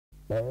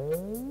Alright.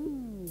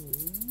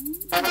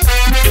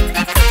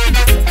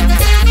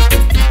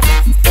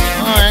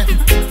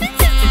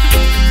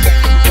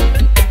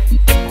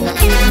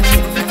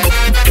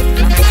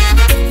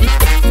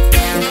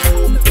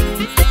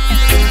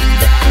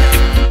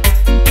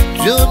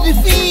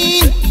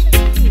 Josephine,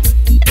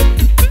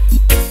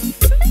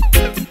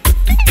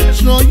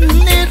 so you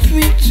let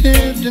me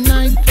tell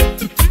tonight.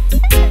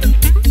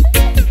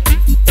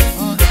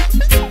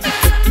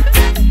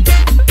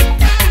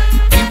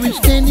 You were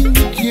standing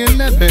with your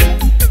lover,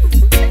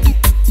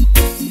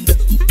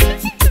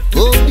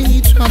 holding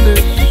each other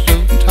so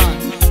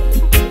tight.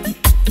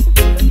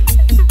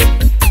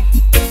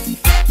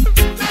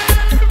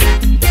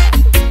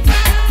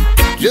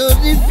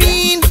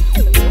 Josephine,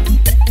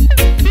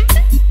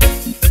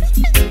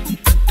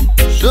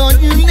 so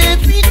you let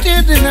me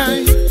tell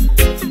tonight.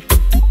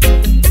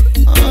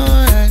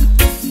 Alright.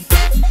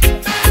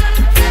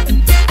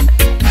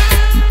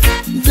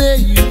 There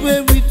you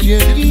were with your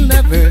little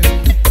lover,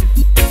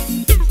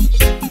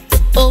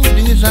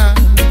 holding his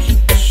arms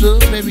so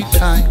very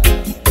tight.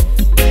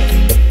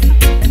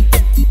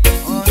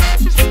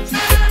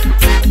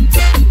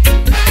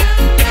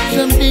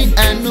 Someday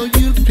I know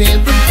you'll pay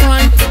the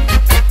price.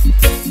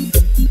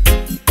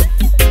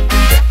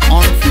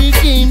 On free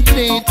game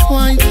played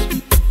twice.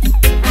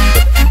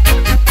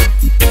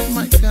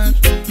 My God.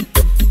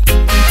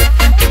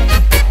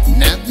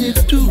 Now there's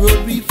two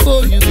roads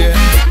before you, girl.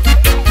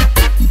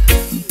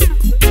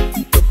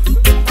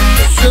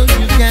 So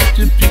you got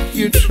to pick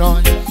your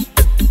choice.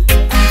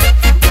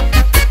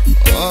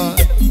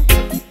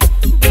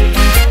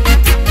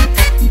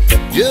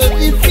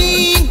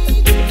 Josephine,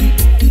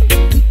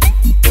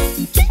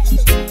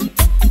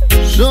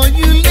 so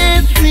you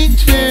let me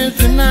tell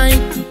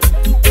tonight.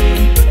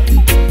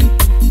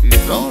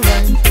 It's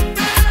alright.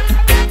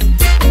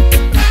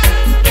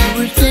 You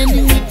were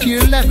standing with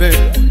your lover,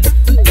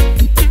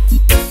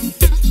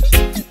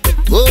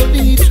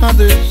 holding each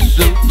other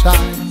so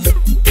tight.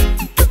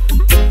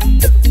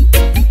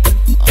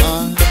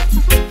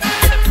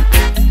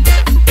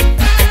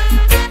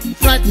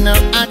 Right now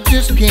I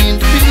just can't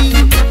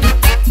believe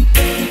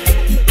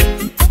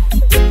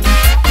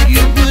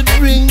you would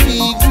bring me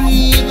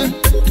grief.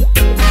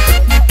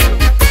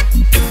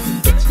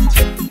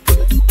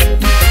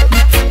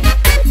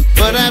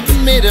 But I've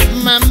made up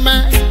my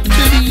mind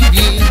to leave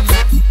you.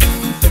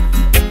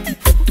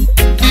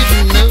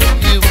 Didn't know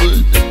you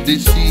would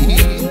deceive.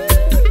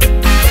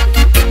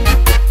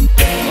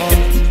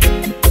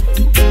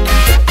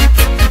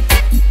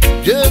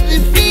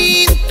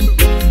 Josephine,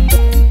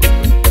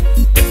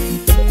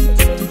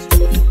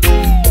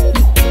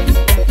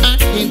 I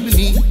can't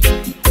believe.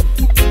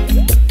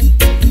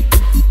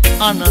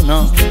 Oh no no.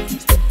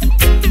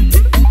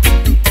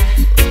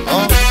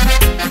 Oh.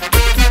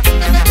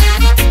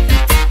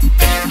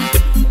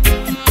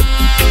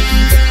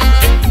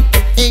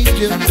 Hey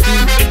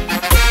Josephine,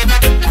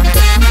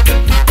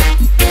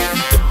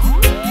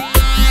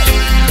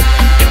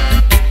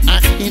 I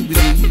can't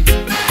believe.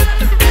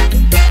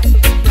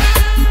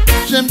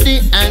 Someday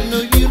I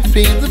know you'll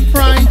pay the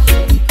price.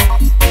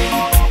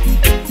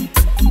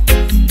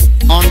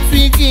 On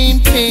free game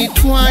paid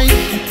twice.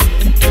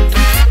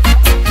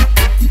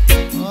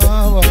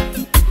 Oh,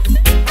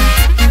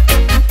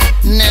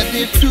 now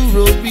there's two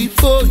roads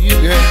before you,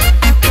 girl.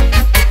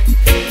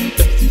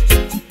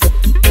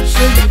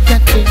 So you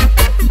got to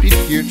pick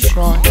your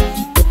choice.